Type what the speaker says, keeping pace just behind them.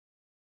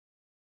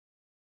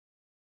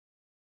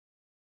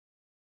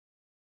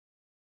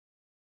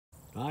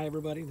Hi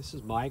everybody, this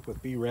is Mike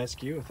with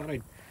BeeResQ. I thought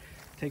I'd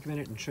take a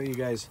minute and show you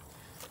guys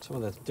some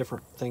of the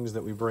different things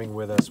that we bring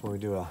with us when we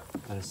do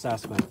an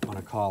assessment on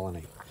a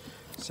colony.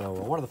 So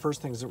one of the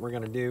first things that we're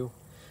going to do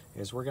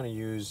is we're going to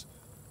use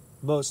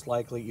most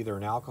likely either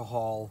an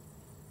alcohol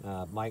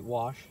mite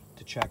wash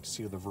to check to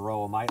see the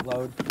varroa mite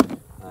load.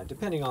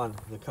 Depending on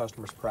the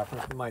customer's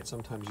preference, we might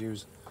sometimes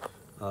use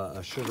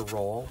a sugar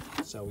roll.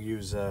 So we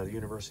use the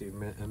University of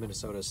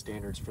Minnesota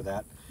standards for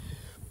that.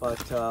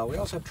 But we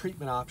also have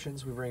treatment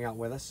options we bring out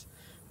with us.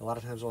 A lot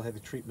of times we'll have the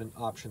treatment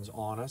options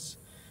on us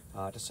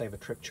to save a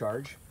trip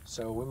charge.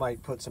 So we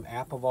might put some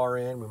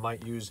Apivar in. We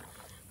might use,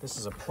 this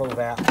is a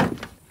ProVap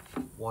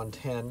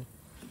 110.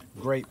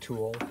 Great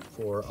tool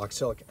for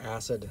oxalic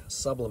acid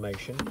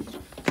sublimation.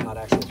 Not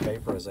actual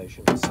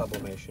vaporization, but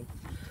sublimation.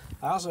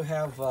 I also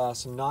have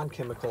some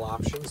non-chemical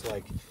options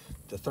like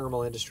the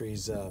Thermal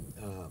Industries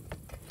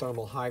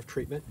thermal hive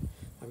treatment.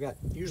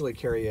 Usually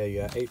carry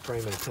a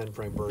 8-frame and a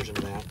 10-frame version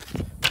of that.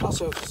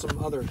 Also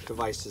some other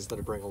devices that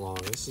I bring along.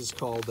 This is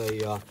called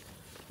a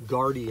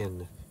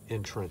Guardian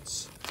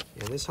entrance,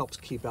 and this helps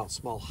keep out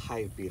small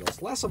hive beetles.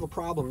 Less of a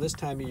problem this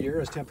time of year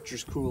as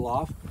temperatures cool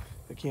off.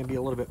 It can be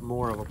a little bit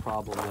more of a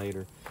problem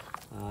later.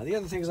 The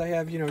other things I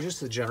have,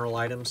 just the general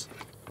items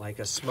like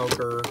a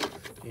smoker,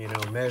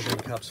 measuring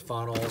cups,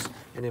 funnels,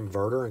 an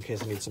inverter in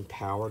case I need some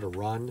power to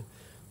run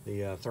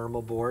the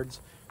thermal boards.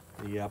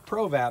 The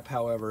ProVap,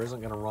 however, isn't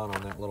going to run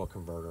on that little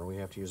converter. We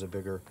have to use a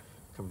bigger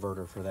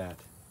converter for that.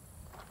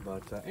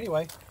 But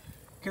anyway,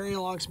 carrying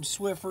along some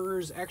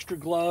Swiffers, extra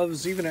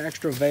gloves, even an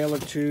extra veil or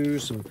two,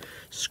 some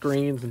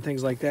screens and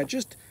things like that.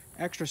 Just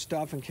extra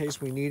stuff in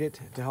case we need it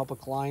to help a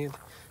client.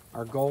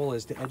 Our goal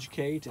is to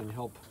educate and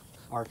help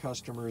our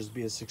customers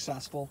be as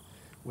successful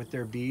with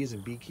their bees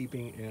and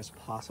beekeeping as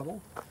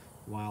possible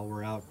while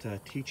we're out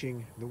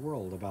teaching the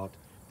world about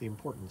the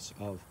importance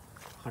of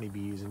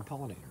honeybees and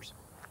pollinators.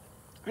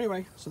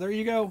 Anyway, so there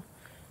you go.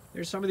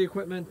 There's some of the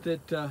equipment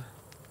that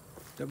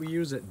we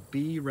use at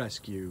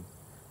BeeResQ.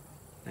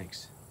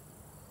 Thanks.